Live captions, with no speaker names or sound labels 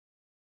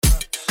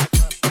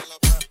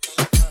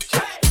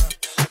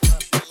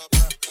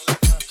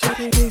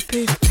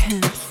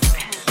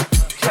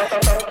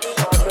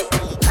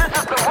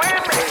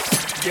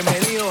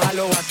Bienvenido a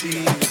lo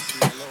así.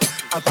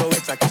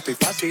 Aprovecha que estoy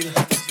fácil.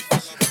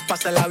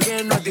 Pásala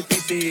bien, no es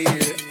difícil.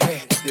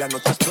 La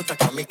nota explota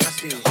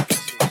kamikaze.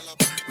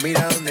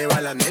 Mira dónde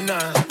va la nena.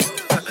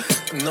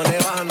 No le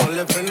baja, no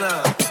le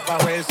frena.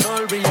 Bajo el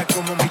sol brilla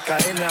como mi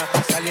cadena.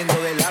 Saliendo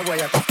del agua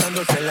y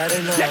acostándose en la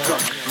arena.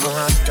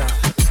 Mojata,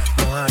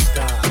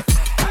 mojata.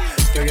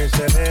 Que bien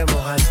se ve,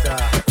 mojata.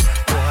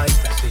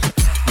 Mojata, sí,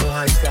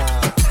 mojata.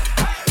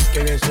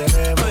 Que bien se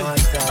ve,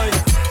 mojata.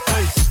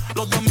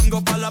 Los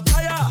domingos pa' la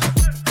playa.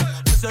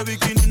 Ese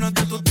bikini no es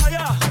de tu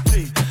talla.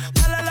 Sí.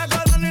 Dale la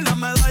corona y la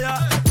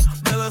medalla.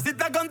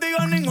 Bebecita contigo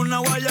ninguna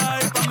guaya.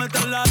 Y pa'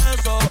 meterla a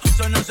eso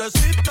se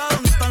necesita.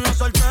 ¿Dónde están las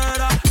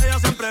solteras? Ella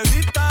siempre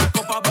grita.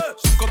 Copa B,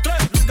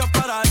 5-3, nunca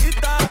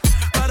paradita.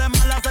 Pero es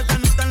mala, se te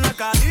nota en la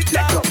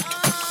carita.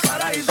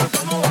 Paraíso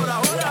como Bora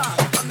Bora.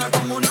 Anda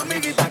como una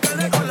amiguita que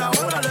le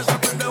colabora. Le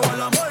saca el dedo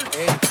al amor,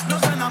 no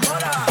se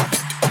enamora.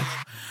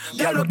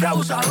 Diablo que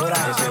abusadora.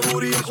 Ese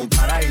booty es un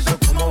paraíso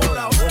como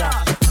Bora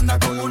Bora. Anda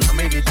con una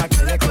amiguita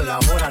que le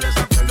colabora. Le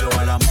saca el dedo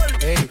al amor,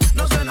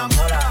 no se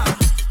enamora.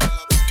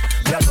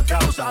 Diablo que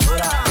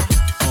abusadora.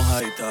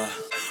 Mojadita,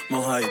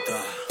 mojadita.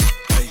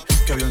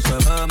 Que bien se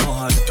ve,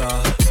 mojadita.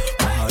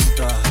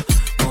 Mojadita,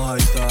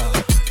 mojadita.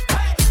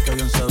 Que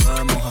bien se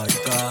ve,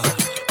 mojadita.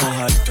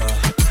 Mojadita,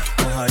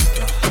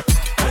 mojadita.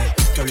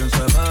 Que bien se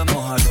ve,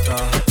 mojadita.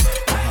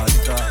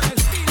 Mojadita,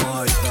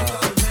 mojadita.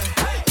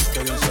 Que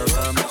bien se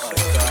ve,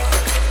 mojadita.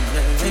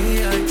 De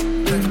día y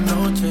de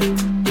noche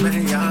me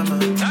llama.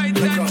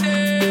 Me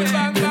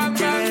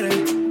quiere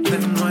de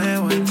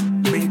nuevo en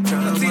mi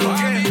cama.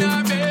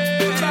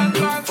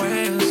 No fue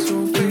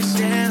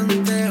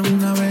suficiente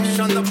una vez.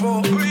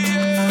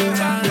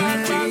 Ahora de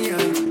día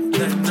y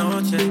de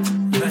noche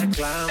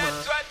reclama.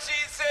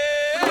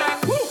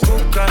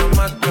 Buscaron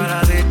más cara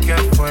de que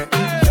fue.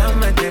 Ya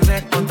me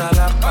tienes contra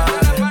la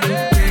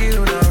pared. Pide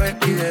una vez,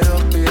 pide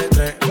dos, pide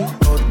tres.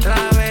 Otra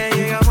vez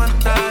llegamos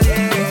hasta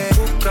 10.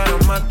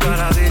 Buscaron más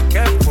cara de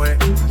que fue.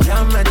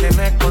 Ya me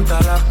tienes contra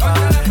la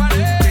pared.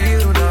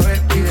 Pide una vez,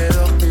 pide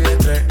dos, pide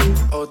tres.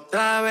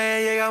 Otra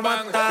vez llegamos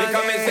hasta 10.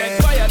 Because me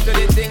set fire to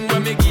the thing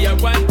when me give her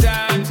one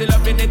time. She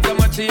loving it so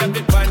much she have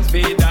the pants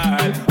feed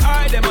all.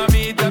 I dem a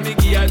meet and me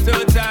give her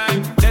 2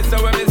 times. That's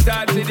how when me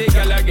start see the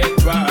girl I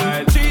get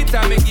wild. 3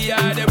 times me give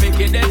her the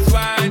wickedest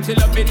wine. She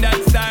loving that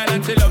style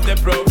and she love the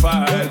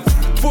profiles.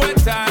 4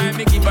 times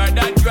me give her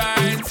that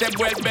grind. Se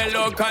vuelve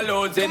loca,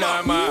 loads in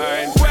her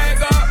mind.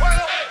 Fuego,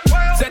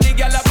 say the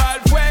girl a ball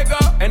fuego.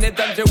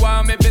 Anytime she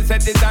want me, fi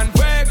set it on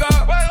fuego.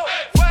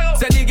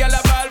 Say the girl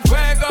a ball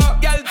fuego.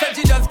 Girl said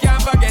she just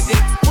can't forget it.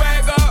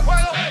 Fuego,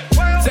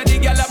 say the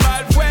girl a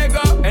ball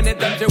fuego.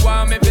 Anytime she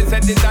want me, fi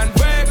set it on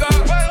fuego.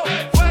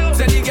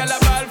 Say the girl a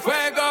ball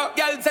fuego.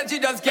 Girl said she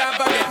just can't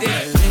forget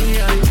it. De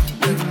día y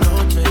de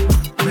noche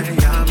me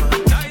llama.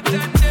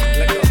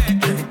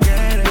 Me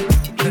quiere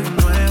de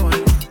nuevo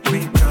en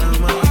mi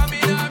cama.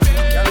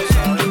 Ya lo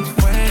sabes,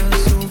 fue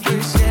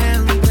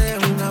suficiente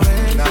una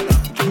vez.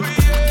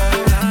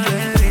 Ahora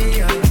de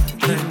día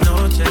y de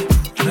noche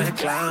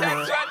reclama.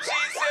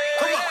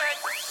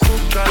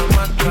 Buscaron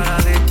más cara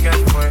de que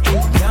fue.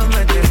 Ya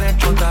me tienes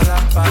contra la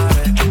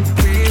pared.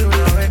 Pide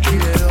una vez,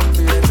 pide dos,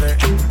 pide tres.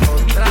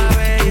 Otra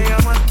vez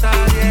llegamos hasta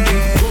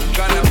 10.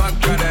 Busca la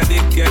máscara de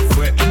que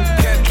fue.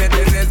 Que te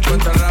tenés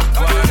contra la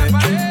pared.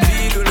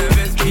 Pide una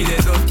vez, pide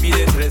 2,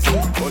 pide 3.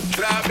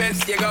 Otra vez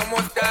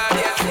llegamos a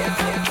 10.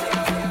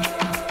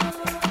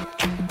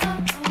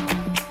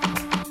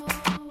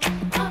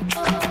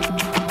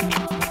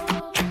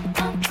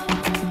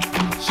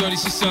 Shorty,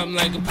 she's something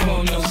like a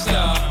porno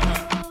star.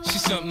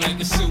 She's something like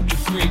a super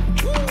freak.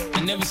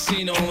 I never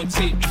seen her on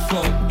tape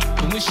before.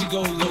 And when she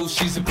go low,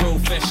 she's a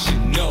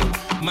professional.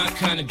 My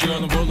kind of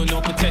girl, I'm rolling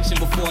on protection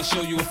before I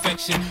show you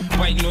affection.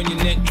 Biting on your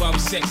neck while we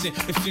sexing.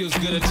 It feels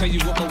good, I tell you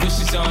what my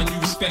wishes are and you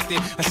respect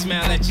it. I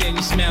smile at you and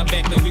you smile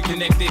back like we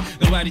connected.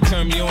 Nobody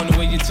turn me on the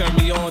way you turn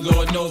me on.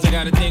 Lord knows I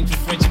got a thing for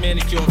French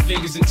manicure,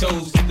 fingers and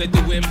toes. Let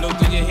the wind blow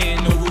through your hair,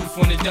 no roof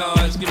on the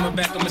doors. Give my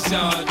back a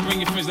massage,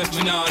 bring your friends, let's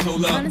menage,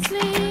 hold up.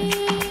 Honestly,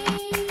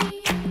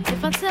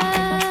 if I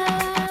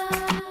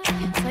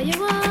tell you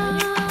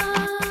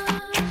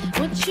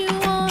what you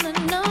wanna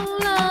know,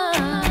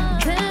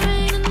 love, there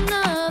ain't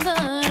another,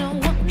 don't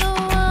want no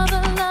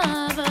other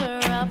lover.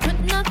 I'll put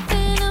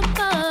nothing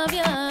above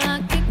you,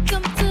 I kick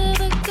 'em to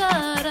the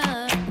gutter.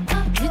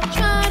 You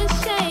try to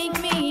shake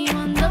me,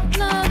 wind up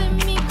loving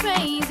me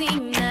crazy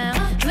now.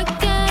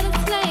 Look at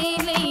us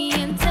lately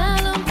and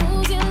tell 'em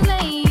who's your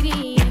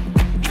lady.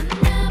 I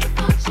never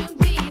thought you'd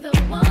be the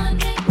one,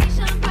 make me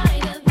shine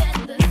brighter than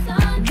the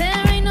sun.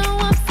 There ain't no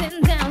one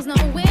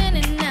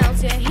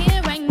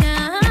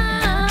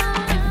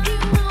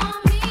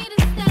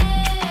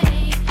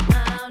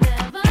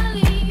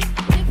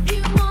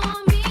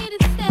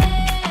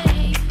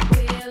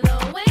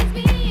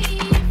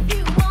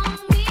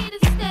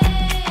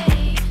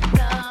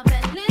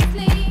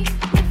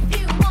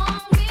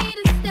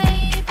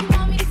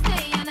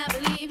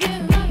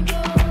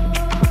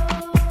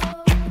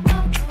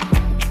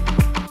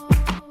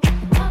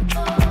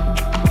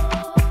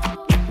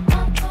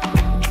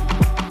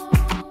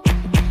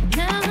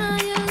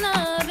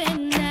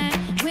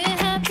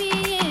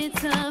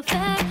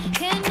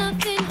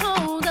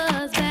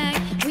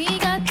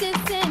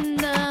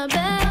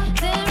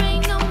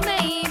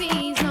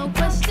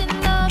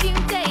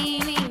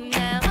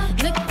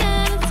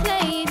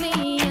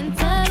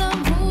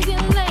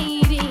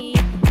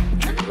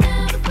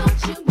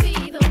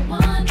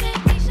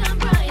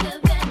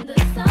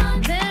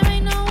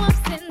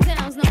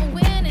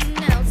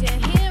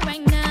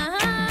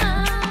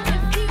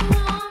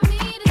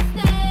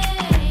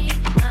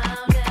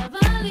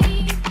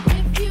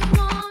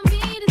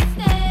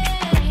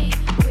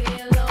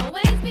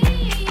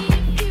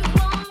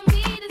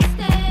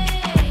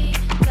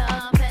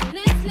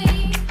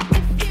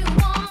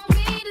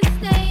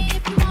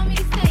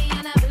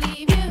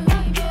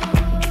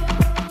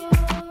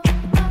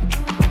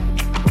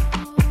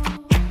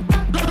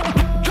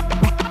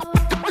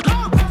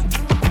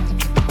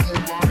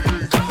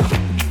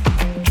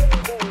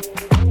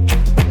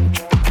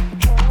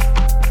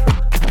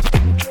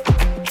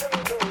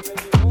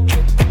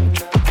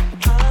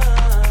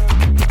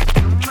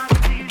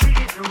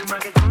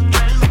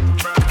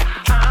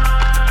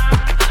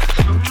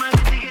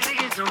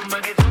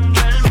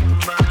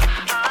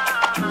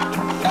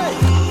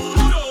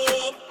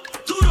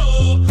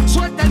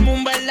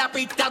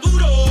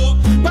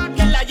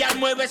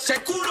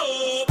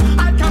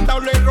demanda o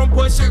le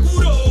rompo el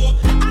seguro.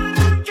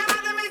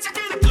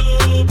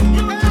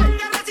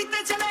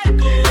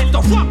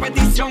 Esto fue a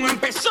petición,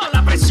 empezó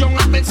la presión.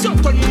 Atención,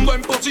 todo el mundo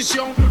en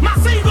posición.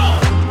 ¡Masivo!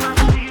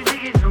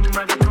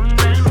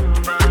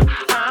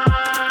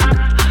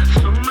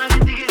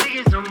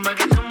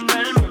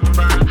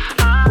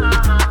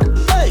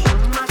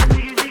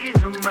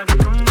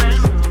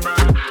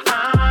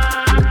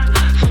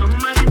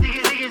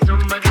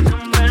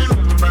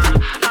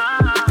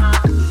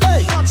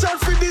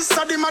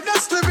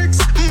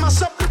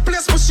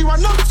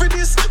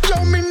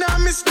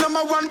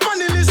 Number one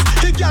funny list.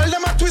 The girl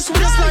them a twist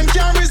waistline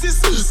can't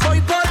resist.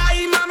 Voy por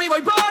ahí, mami,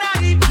 voy por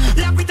ahí.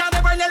 La pista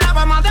de baile la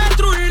vamos a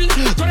destruir.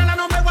 Tú eres la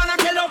number one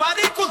que lo va a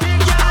discutir.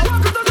 Ya,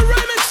 welcome to the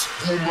remix.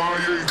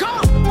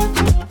 Come.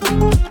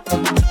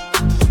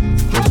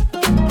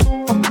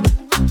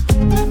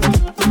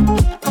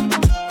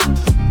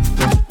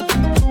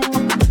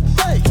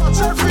 Hey,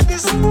 watch out for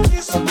this.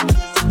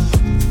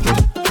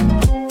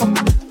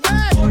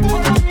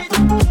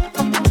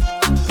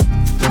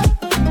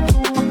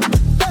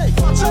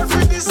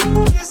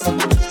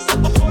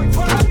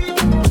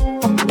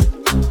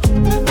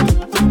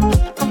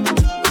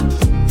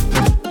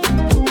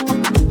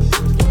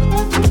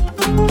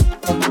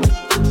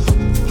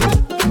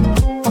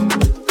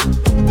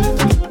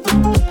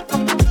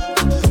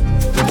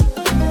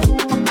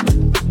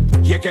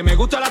 Que me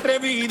gusta el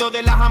atrevido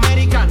de las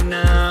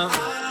americanas.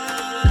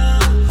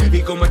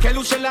 Y como es que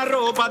luce la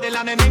ropa de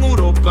la nena en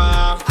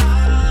Europa.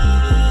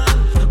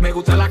 Me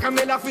gusta la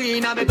candela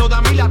fina de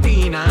toda mi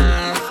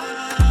latina.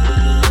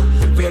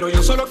 Pero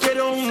yo solo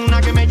quiero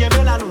una que me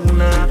lleve a la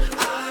luna.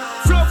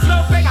 Flow,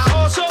 flow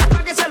pegajoso,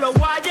 para que se lo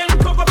guayen. Un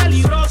poco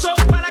peligroso,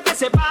 para que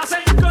se pasen.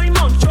 Estoy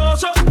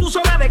monchoso, tu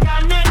sobra de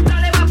carne.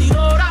 Dale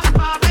batidora,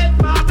 pate,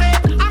 pate.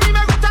 A mí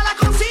me gusta la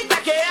cosita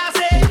que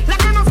hace. La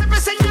que no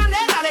se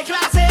señalera de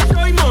clase.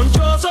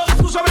 Monchoso,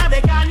 tu sobra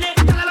de carne,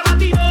 dale la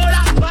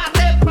batidora,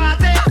 bate,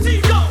 bate,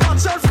 así go.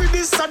 Watch out for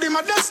this, I did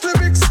my best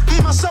lyrics.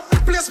 Mash up the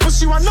place, but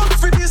you are not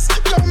for this.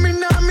 Yo, me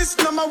nah miss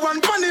number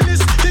one funny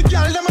list. The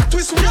girl them a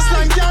twist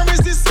waistline can't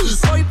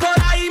resist. Voy por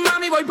ahí,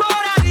 mami, voy por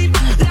ahí.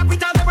 La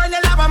pista de baile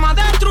la vamos a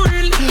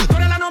destruir. Tú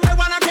eres la number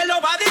one que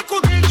lo va a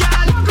discutir. Ya,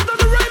 welcome to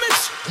the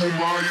remix.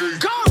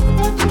 Go.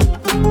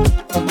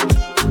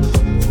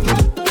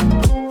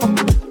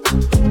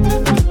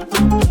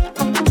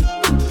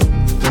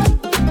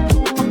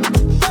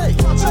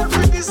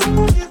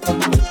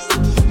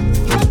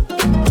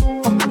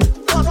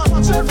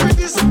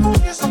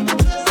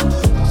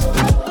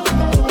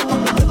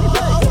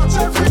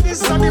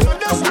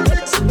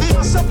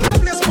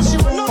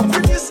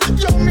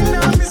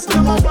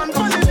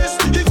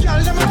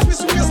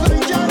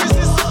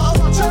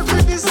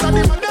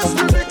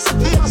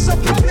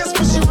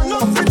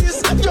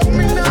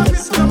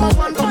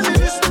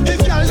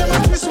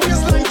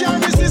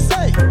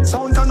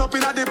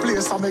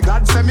 Me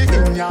glad say me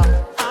in ya.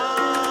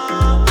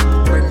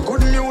 When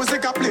good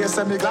music a play,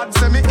 say me glad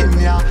say me in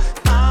ya.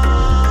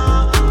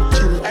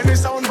 Kill any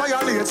sound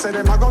violate, say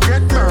them a go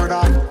get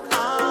murder.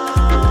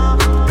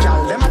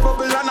 Girl them a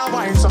bubble and a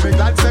wine, so me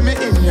glad say me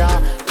in ya.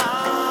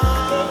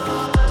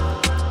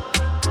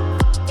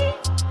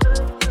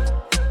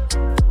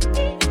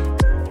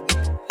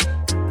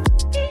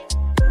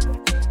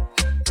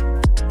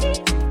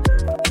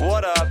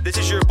 What up? This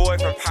is your boy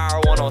from Power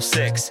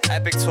 106,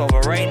 Epic 12.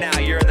 But right now,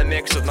 you're in the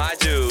mix with my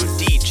dude,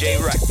 DJ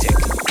Rectic.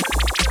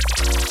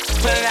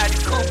 Pulling out the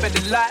coupe at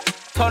the lot.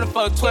 Told him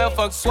fuck 12,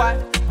 fuck SWAT.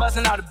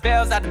 Busting all the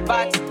bells out the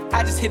box.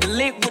 I just hit a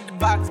lick with the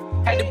box.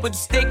 Had to put the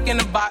stick in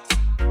the box.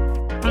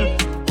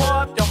 Pour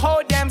up the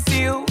whole damn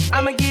seal.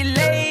 I'ma get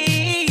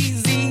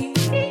lazy.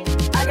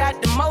 I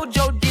got the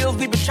mojo deals.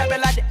 We been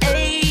trapping like the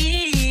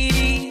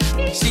 80s.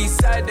 She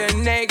said the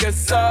nigga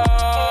so.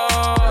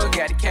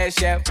 Got the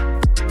cash out.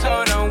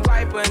 Told him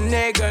wipe a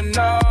nigga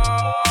no.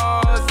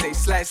 Say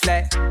slash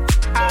slash.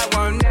 I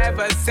won't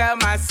never sell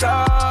my soul.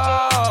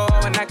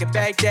 And I can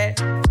back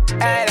that.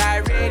 And I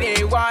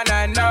really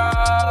wanna know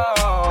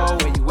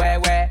where you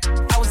at, where?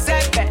 I was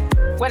at that.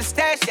 Where the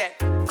stash at?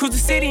 Cruise the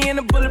city in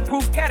a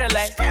bulletproof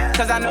Cadillac.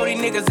 Cause I know these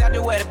niggas out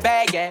there where the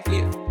bag at.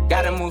 Yeah.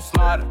 Gotta move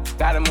smarter,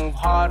 gotta move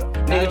harder.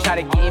 Nigga try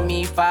to give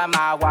me 5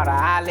 mile water.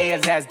 I lay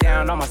his ass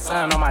down on my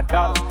son, on my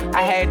daughter.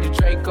 I had the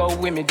Draco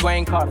with me,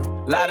 Dwayne Carter.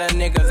 Lot of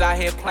niggas out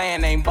here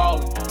playing, ain't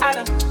ballin'. I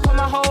done put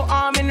my whole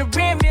arm in the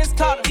rim, Vince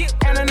Carter.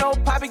 And I know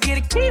Poppy get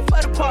a key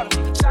for the party.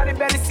 Shawty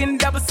better seen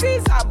the double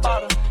C's, I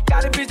bought her.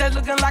 Got a bitch that's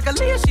looking like a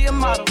Leah, she a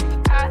model.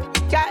 I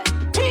got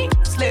pink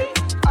slip.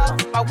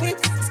 My whip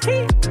is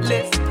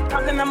keyless.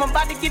 Talking, I'm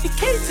about to get the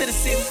key to the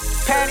city.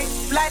 Patty,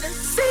 light and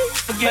see.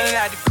 Forgetting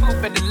out the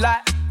coupe at the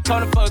lot.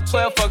 Told him fuck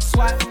 12, fuck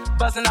SWAT.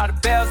 Busting all the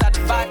bells out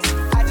the box.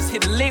 I just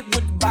hit a lick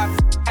with the box.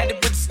 Had to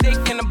put the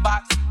stick in the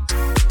box.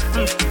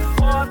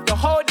 Pour up the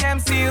whole damn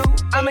seal.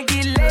 I'ma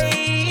get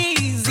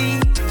lazy.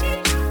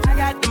 I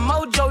got the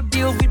mojo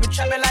deals. We been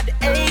trapping like the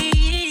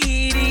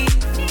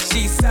 80s.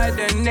 She said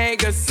the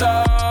nigga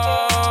so.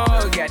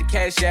 Got the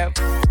cash out.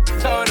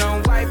 Told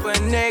him wipe a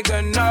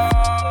nigga no.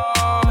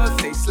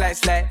 Say slash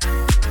slash.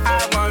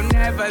 I won't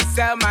never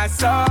sell sell my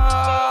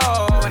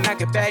soul, and I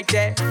can back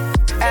that.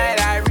 And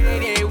I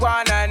really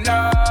wanna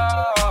know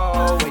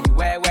where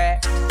you at, where?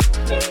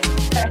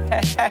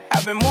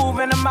 I've been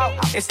moving them out.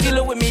 And steal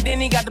it with me, then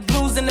he got the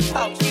blues in the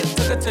pouch.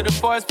 Took her to the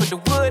forest, put the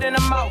wood in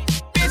her mouth.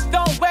 Bitch,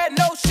 don't wear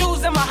no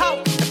shoes in my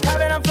house. The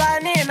private I'm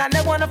flying in, I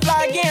never wanna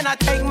fly again. I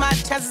take my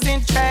chances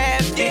in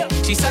traffic.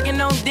 She sucking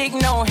on dick,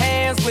 no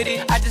hands with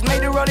it. I just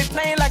made the roll it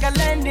plain like a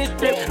landing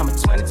strip. I'm a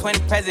 2020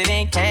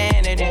 president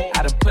candidate.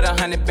 I done put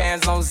 100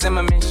 bands on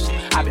Zimmerman shit.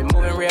 I been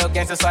moving real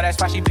gangster, so that's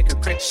why she pick a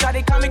crick.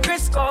 Shawty call me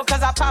Crisco,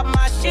 cause I pop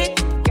my shit.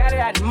 Got it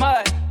out the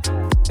mud.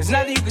 There's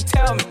nothing you can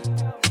tell me.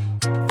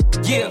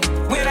 Yeah,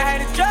 when I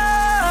had a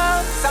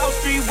job, South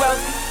Street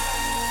wealthy.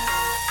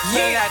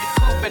 Yeah, I had the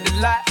coupe at the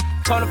lot.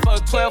 Told her for a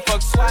 12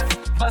 fuck swat.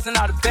 Buzzing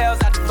all the bells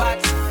out the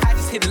box. I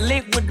just hit a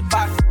lick with the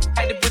box.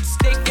 Had to put the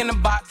stick in the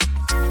box.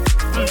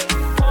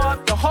 Pour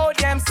up the whole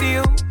damn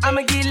seal.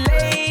 I'ma get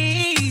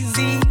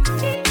lazy.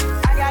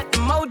 I got the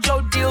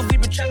mojo deals. We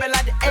been trapping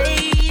like the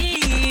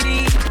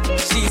 80s.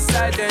 She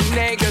said the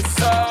nigga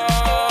so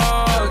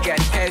got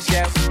cash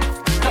out.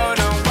 Told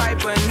him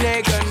wipe a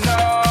nigga no.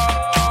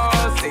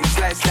 Say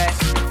slash slash.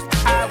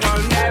 I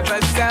won't never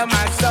sell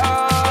my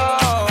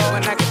soul,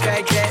 and I can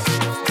take that.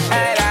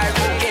 And I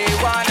really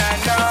wanna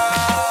know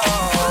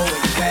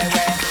where you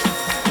at.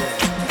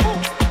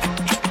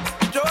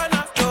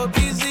 Joanna, you're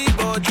busy,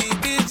 body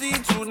busy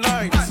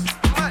tonight.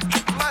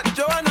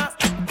 Joanna,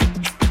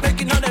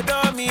 making on the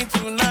dummy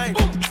tonight.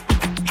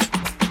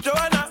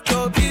 Joanna,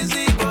 you're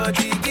busy,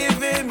 body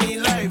giving me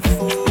life,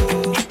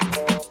 oh,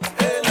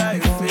 hey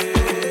life, hey.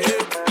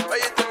 Why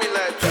you do me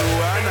like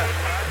Joanna,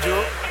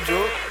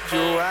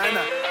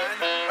 Joanna?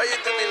 Why you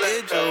do me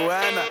like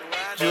Joanna,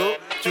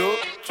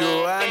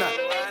 Joanna?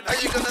 How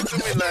you gonna do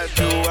me like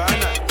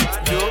Joanna,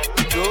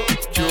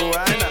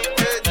 Joanna?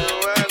 Hey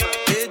Joanna,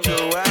 hey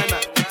Joanna,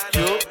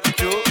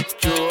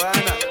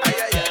 Joanna. Ay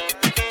ay ay.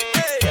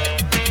 Hey hey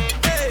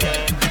hey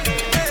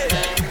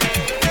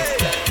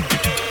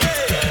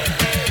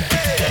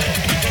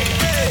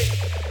hey.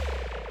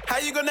 How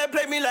you gonna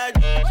play me like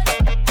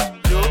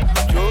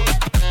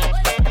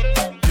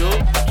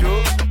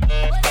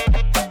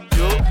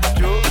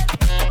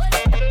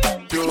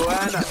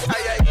Joanna?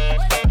 Ay ay.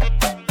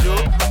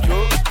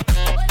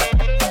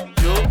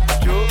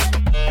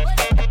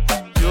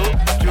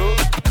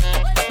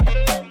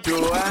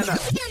 Joanna.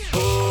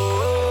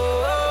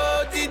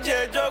 Oh,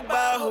 DJ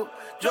Jogbaho.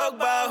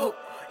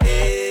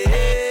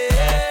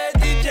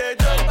 DJ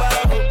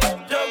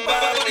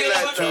Jogbaho. Me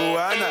like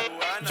Joanna.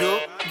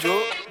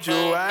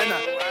 Joanna.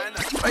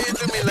 Why you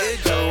do me like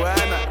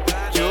Joanna?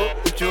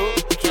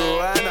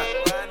 Joanna.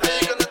 How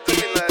you gonna do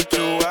me like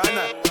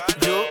Joanna?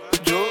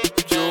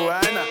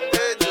 Joanna.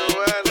 Hey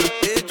Joanna.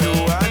 Hey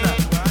Joanna.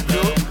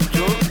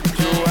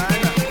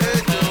 Joanna. Hey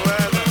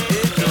Joanna.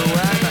 Hey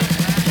Joanna.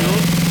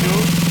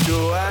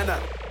 Joanna.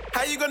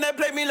 How you gonna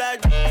play me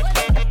like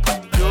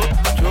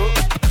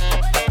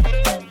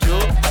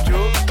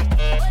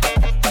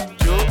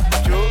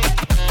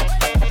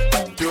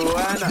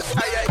Joanna?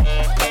 Ay ay.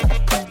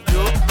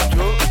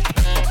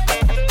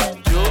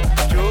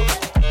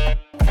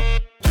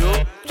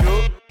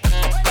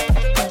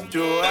 Joanna.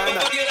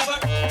 Joanna.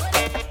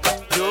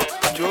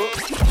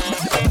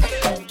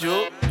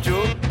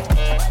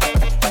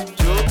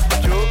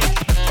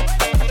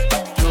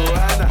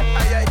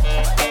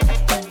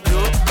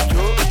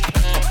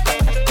 Ay ay.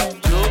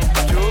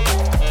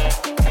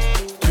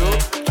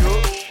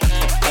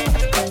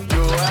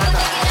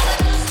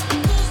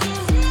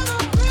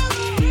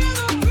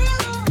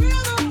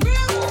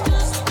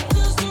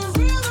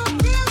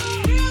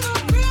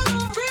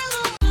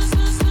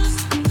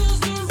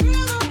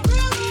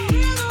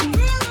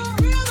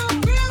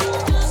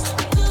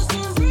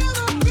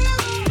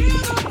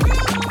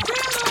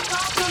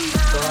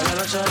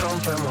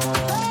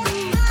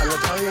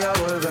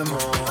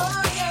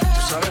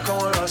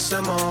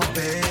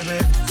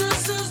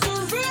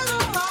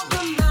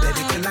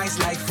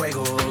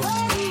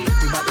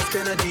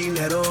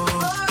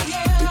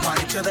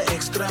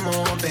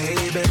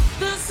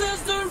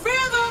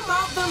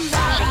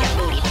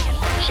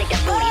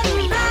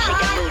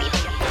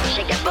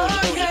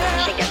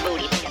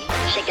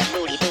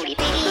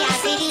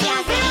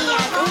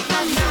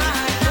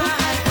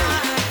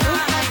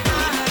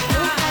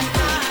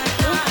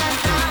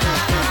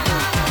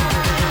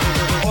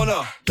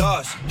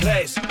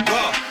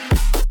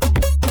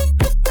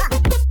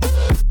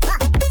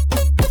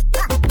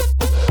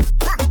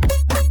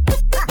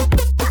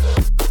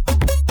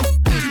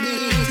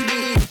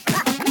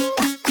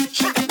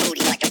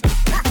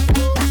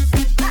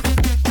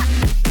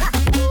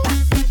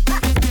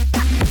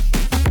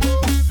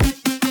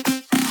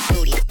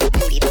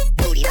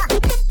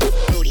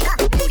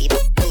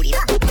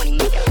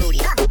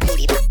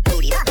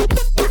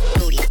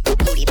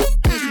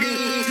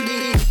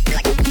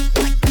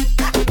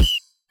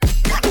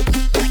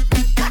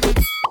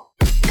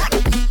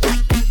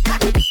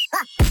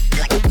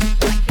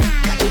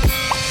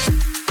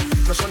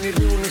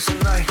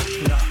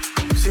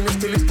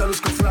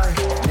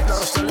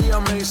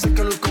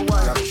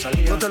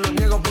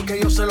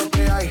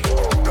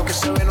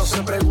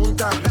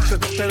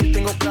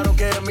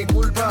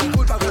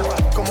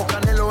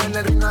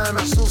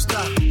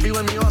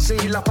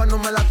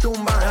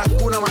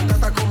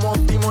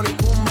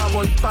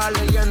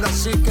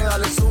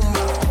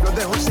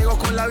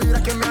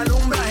 que me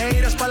alumbra.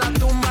 Heiras pa' la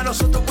tumba,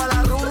 nosotros pa'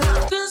 la rumba.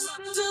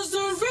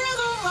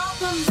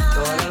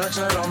 Toda la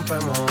noche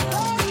rompemos,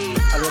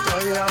 al otro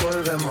día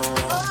volvemos.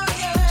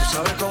 Tú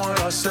sabes cómo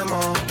lo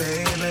hacemos,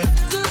 baby.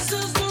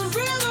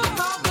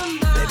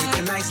 Baby,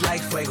 tonight's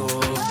like fuego.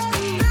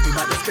 We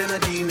bout to spend the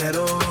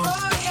dinero.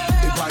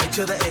 We party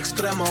to the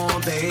extremo,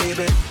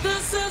 baby.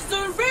 This is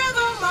the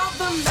rhythm of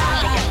the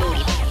night.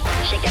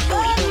 Shake that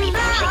booty, booty,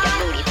 shake that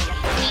booty,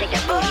 shake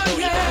that booty,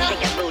 booty,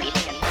 shake that booty,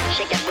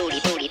 shake that booty,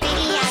 booty.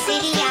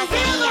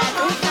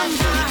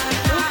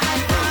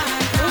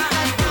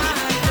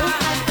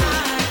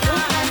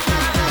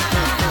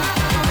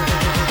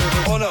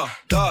 Uno,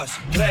 dos,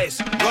 tres,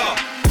 go.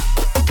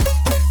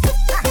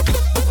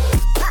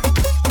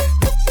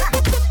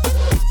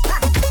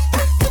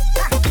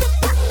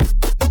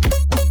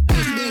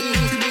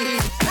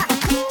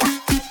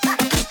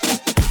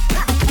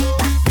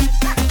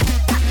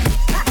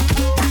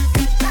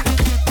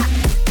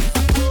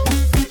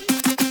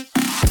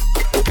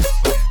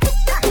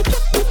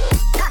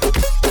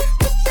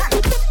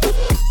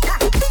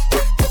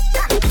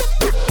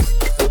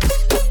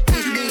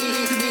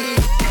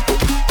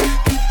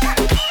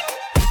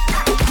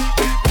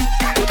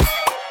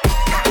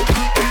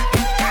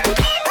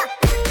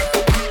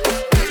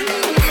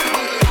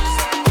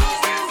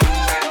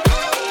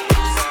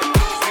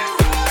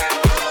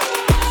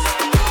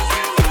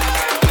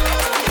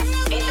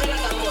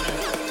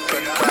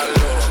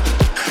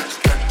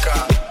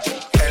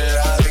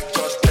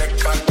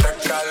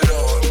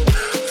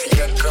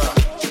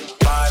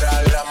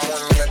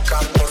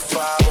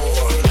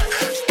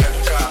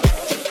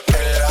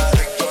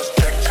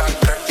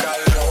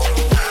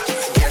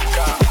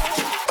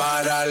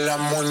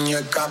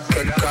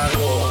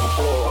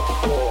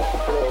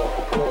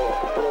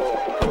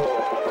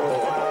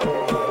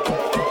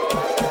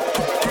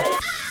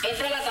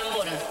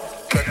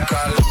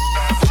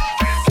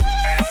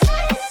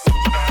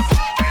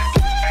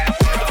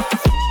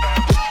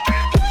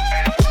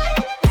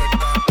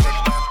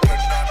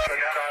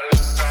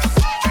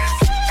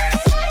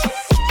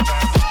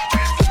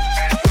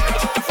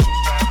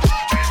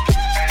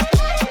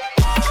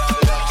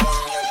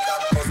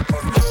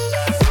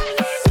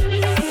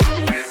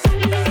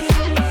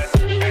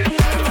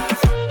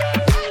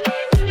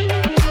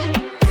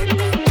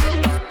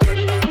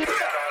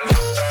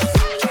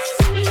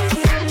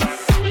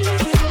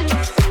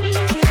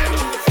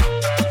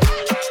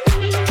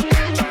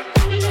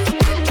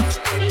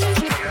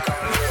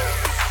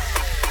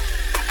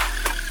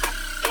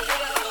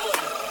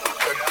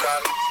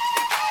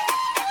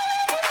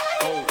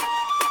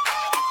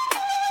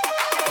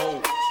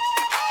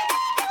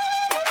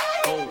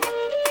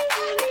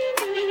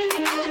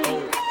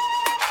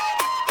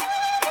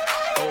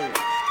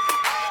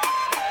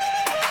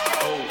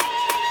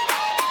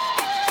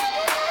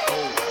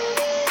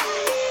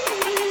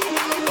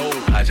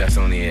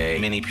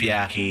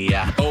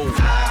 Kia. Oh,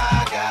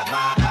 I got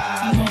my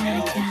eyes on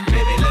you.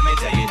 Baby, let me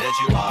tell you that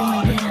you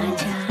are the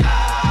truth. I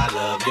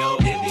love your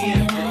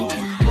Indian food.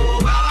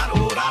 Oh,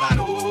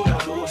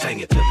 da-da-do. Sing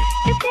it to me.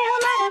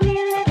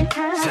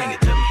 Sing it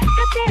to me.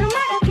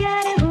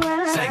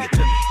 Sing it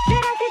to me.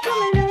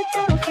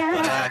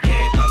 But I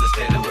can't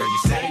understand the word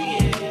you're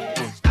saying.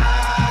 I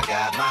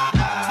got my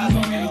eyes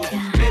on you.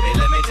 Baby,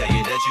 let me tell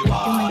you that you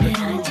are the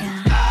truth.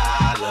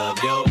 I love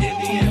your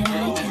Indian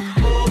food.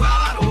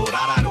 Oh,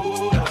 da-da-do.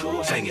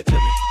 Sing it to me.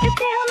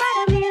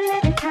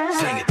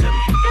 Sing it to me.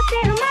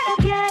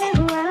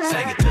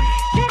 Sing it to me.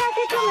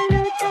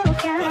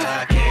 But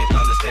I can't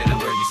understand the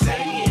word you're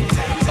saying.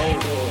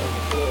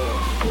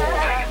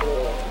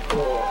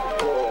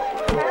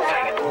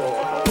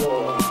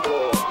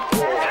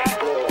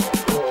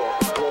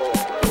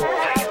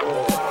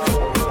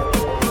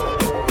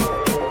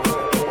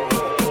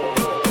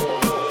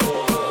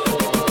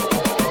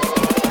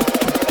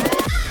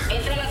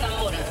 Entra la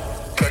tambora.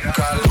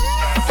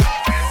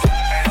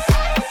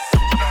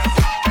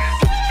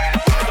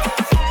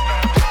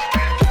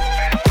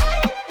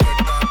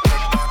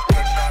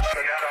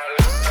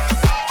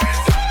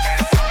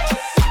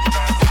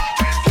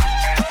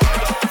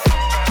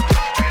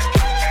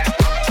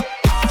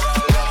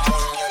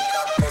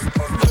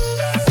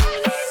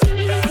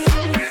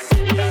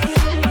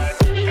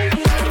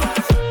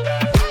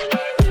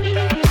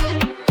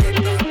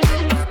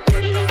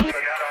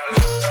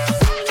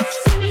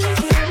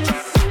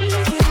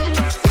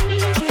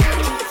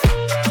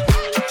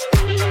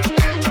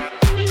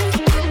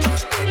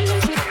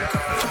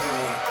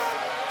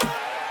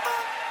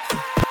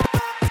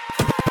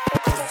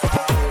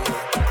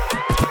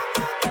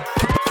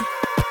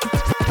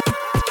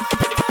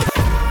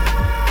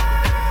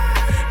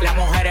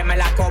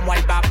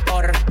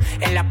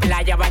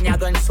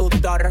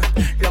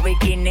 Los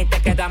bikinis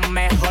te quedan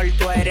mejor.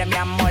 Tú eres mi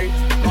amor,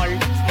 mol.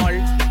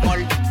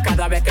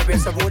 Cada vez que veo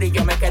ese booty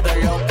yo me quedo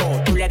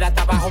loco. Tú le das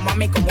trabajo,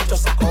 mami, con mucho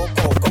saoco.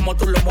 Como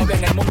tú lo mueves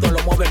en el mundo, lo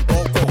mueven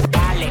poco.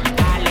 Dale,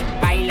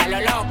 baila lo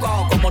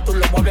loco. Como tú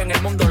lo mueves en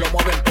el mundo, lo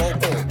mueven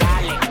poco.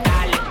 Dale,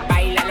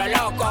 baila lo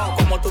loco.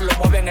 Como tú lo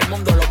mueves en el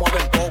mundo, lo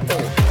mueven poco.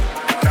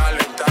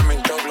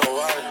 Calentamiento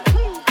global.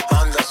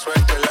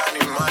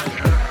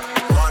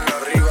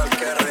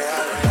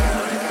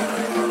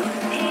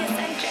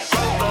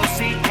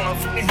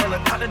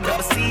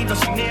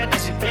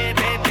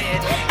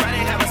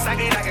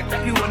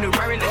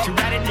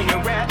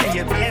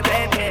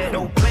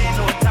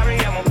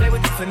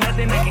 for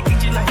nothing. I can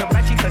eat you like a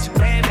hibachi, cause you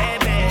bad, bad,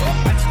 bad.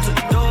 I just took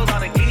the doors, all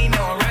the guinea,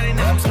 now I'm riding,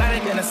 and I'm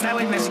sliding in a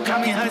sideways, now she call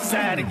me her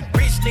side.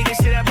 Rich nigga,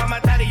 shit up on my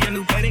thotty, your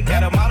new petty.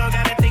 Got a model,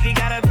 got a ticket,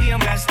 got a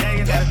BM, got a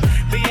stallion, got a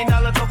 $1 billion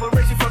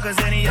corporation, fuck us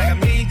any. I got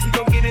millions to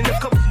go get in a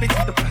couple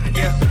bitches,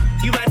 yeah.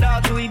 You my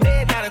dog till he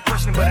dead, not a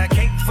question, but I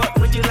can't fuck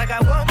with you like I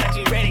want, got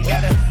you ready.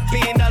 Got $1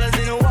 billion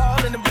in the wall,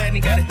 in the bed,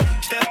 got it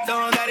stepped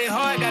on, got it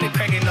hard, got it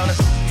cracking on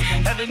us.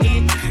 Ever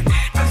need,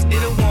 I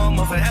still a warm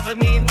up for half a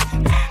million.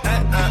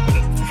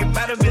 Can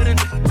buy the building,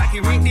 I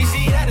can rent this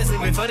shit out, it's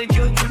living for the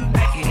children.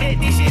 I can hit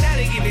this shit out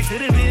and give it to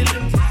the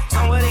villains.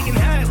 Somewhere they can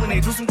hide when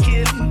they do some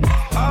killing.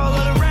 All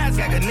of the rides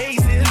got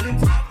grenades in them.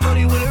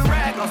 40 with a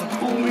rag on some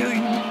cool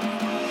million.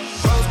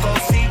 Rose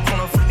gold seat on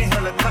a freaking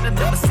helicopter,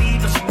 double C,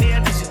 but she near,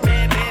 this is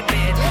bad, bad,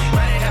 bad.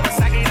 Ride it, have a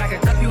socket, I can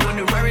cuff you in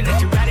the worry,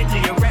 let you ride it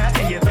till you're rap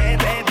and you're bad,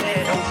 bad,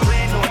 bad. Don't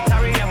play, no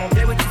Atari, I won't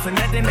play with you for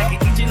nothing. I can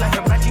eat you like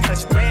a hibachi,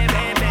 cause you bad,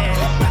 bad, bad.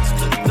 I just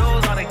took the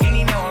doors, all the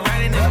guinea, now I'm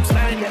riding, and I'm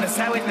sliding in the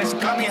sideways, now she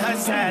call me her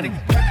side.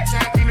 Every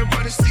time peanut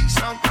butter seats,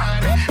 I'm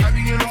riding. I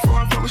be in the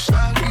floor, but with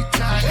slide, we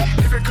tied.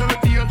 Different color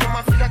deal, on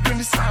my feet, I couldn't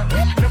decide.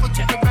 Never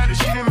took about it,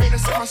 she done made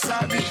us on my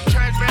side, bitch.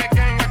 Trash bag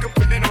gang, I could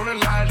put that on the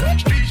line.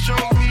 Street shows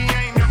me,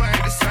 I ain't never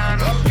had to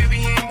sign up.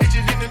 Vivian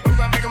bitches in the group,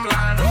 I make them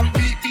line up.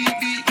 Beat, beat,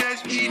 beat,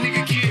 that's E,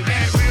 nigga, kid,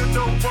 that real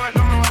dope boy,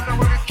 don't know how to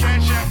work a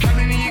cash out. How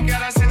many you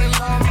got, I send it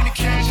long, me the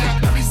cash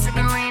out. I be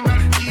sipping lean by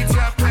the key till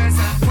I pass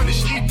out. When the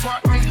street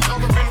park me,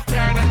 over in the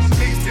paradise.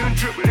 Niggas still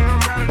drip, but they don't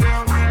matter, they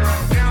don't matter.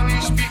 They don't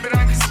need speak, but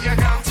I can see I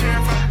got them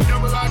terrified.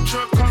 Double R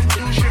truck, come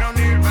through, shit on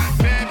everybody.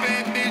 Bad,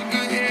 bad, bitch,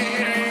 good head,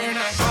 hit her every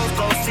night. Rose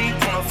gold seat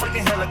on a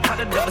freaking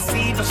helicopter, double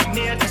C, but she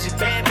near, cause she's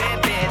bad,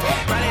 bad, bad.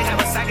 Ride it, have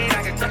a socket,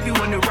 I can cuff you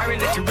in the worry,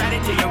 let you ride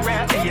it till you're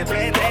rap and you're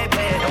bad, bad,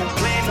 bad. Don't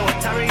play, no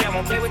Atari, I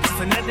won't play with you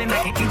for nothing.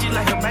 I can eat you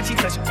like a hibachi,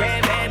 cause you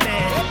bad, bad,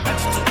 bad. I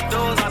just took the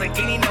doors, all the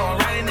guinea, now I'm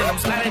riding, and I'm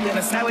sliding in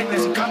the sideways, now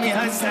she call me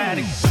her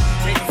side.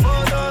 Take the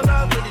 4 doors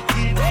off with the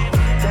Jeep,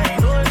 there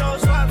ain't doing no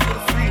swap for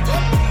the free.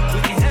 We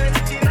can have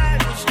it to you live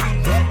in the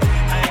street,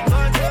 I ain't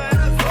going to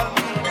it for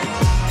me.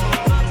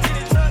 Up to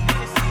the truck, to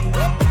the seat.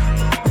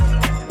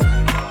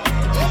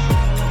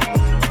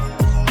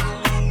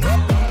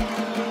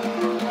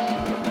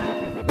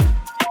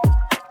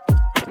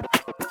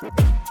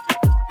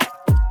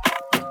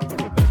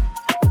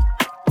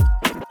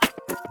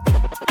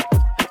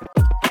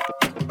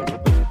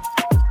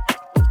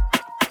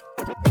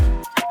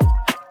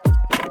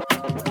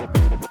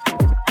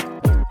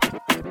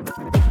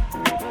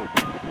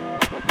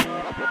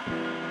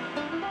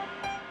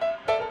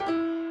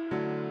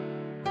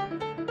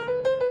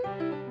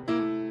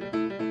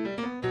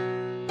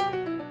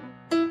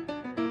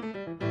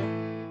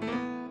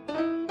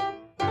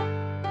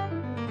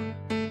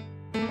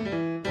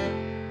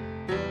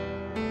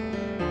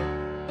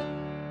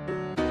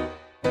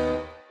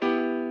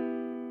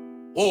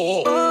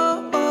 Oh,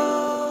 oh.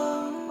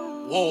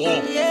 Oh, oh.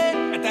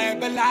 Esta es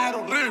verdad,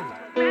 horrible.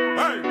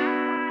 Hey.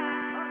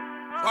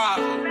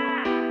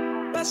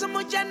 Suave. Paso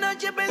muchas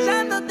noches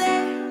pensándote.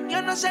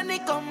 Yo no sé ni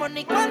cómo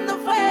ni cuándo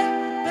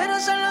fue, pero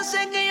solo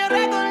sé que yo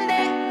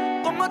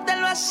recordé cómo te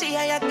lo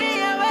hacía y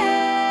aquella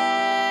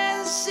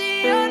vez.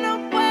 Si yo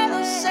no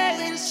puedo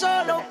seguir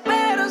solo,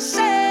 pero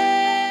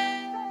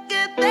sé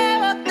que te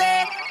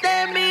boté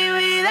de mi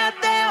vida,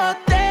 te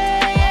boté.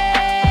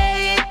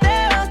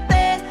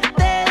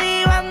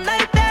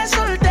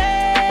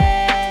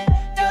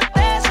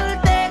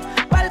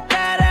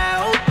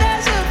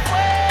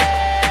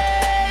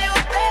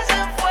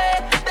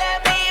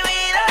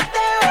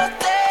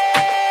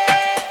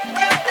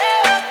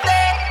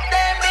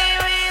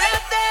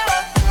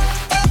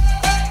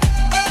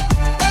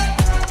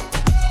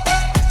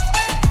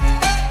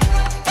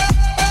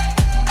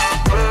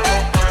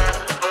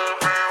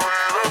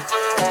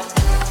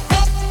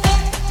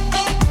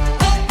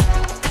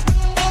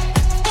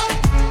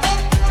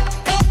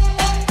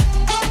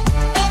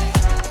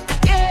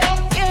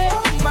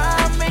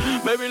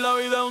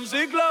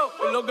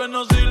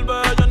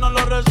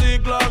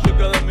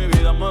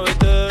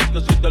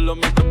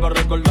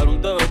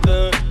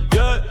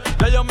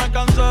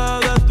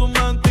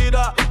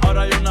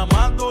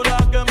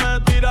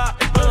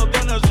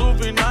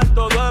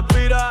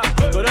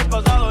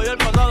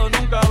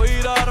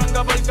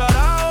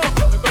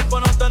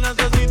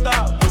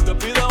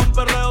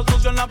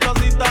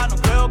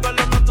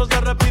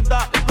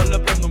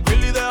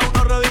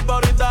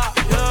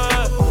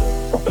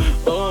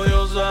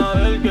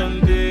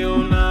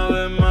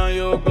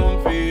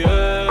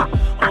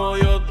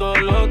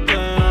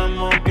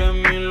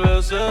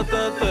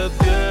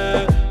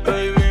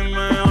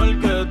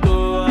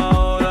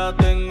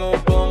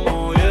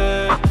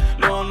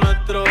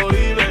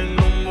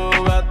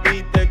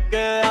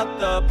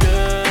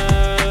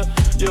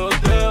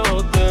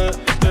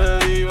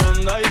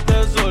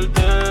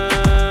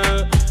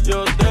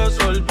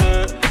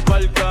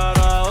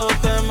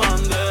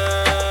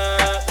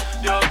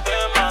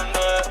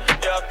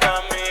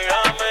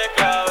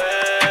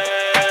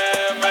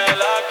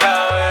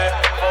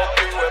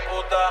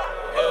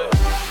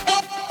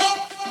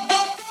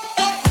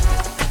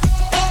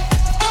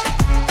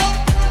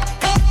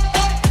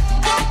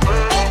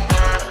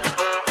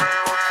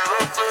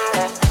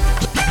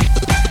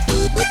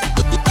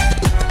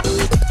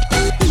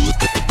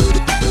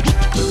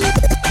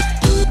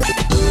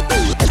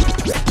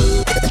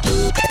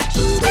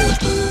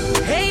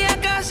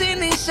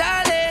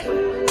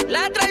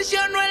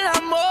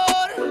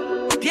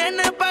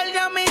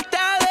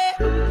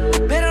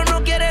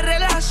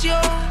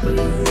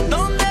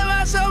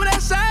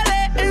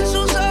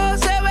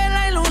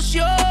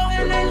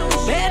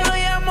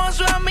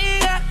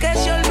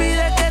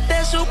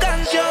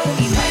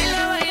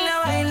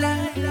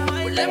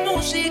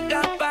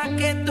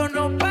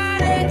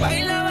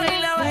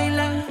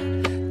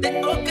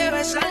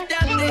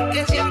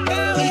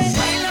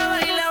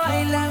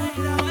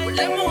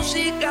 Ponte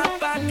música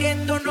pa' que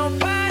esto no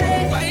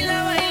pare.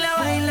 Baila, baila,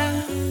 baila.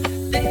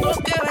 Tengo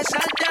que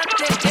besarte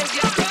antes que se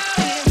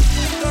acabe.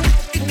 Esto no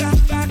pica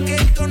pa' que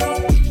esto no.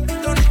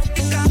 Esto no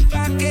pica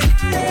pa' que.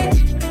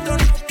 Esto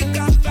no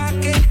pica pa'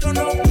 que esto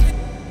no.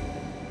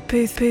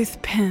 Booth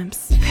Pimps.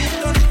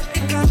 Esto no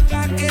pica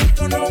pa' que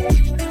esto no.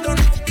 Esto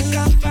no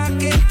pica pa'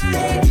 que.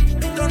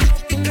 Esto no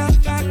pica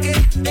pa' que.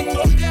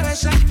 Tengo que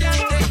besarte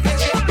antes que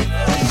se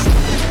acabe.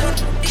 Esto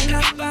no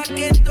pica pa'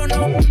 que esto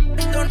no.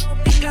 Esto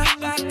no pica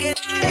pa' que.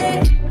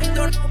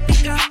 Esto no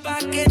pica pa'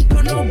 que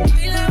esto no.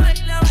 Baila,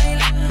 baila,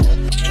 baila.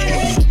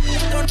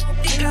 Esto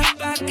no pica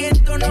pa' que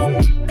esto no.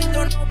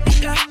 Esto no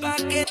pica pa'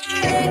 que.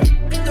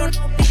 Esto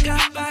no pica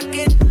pa'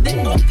 que.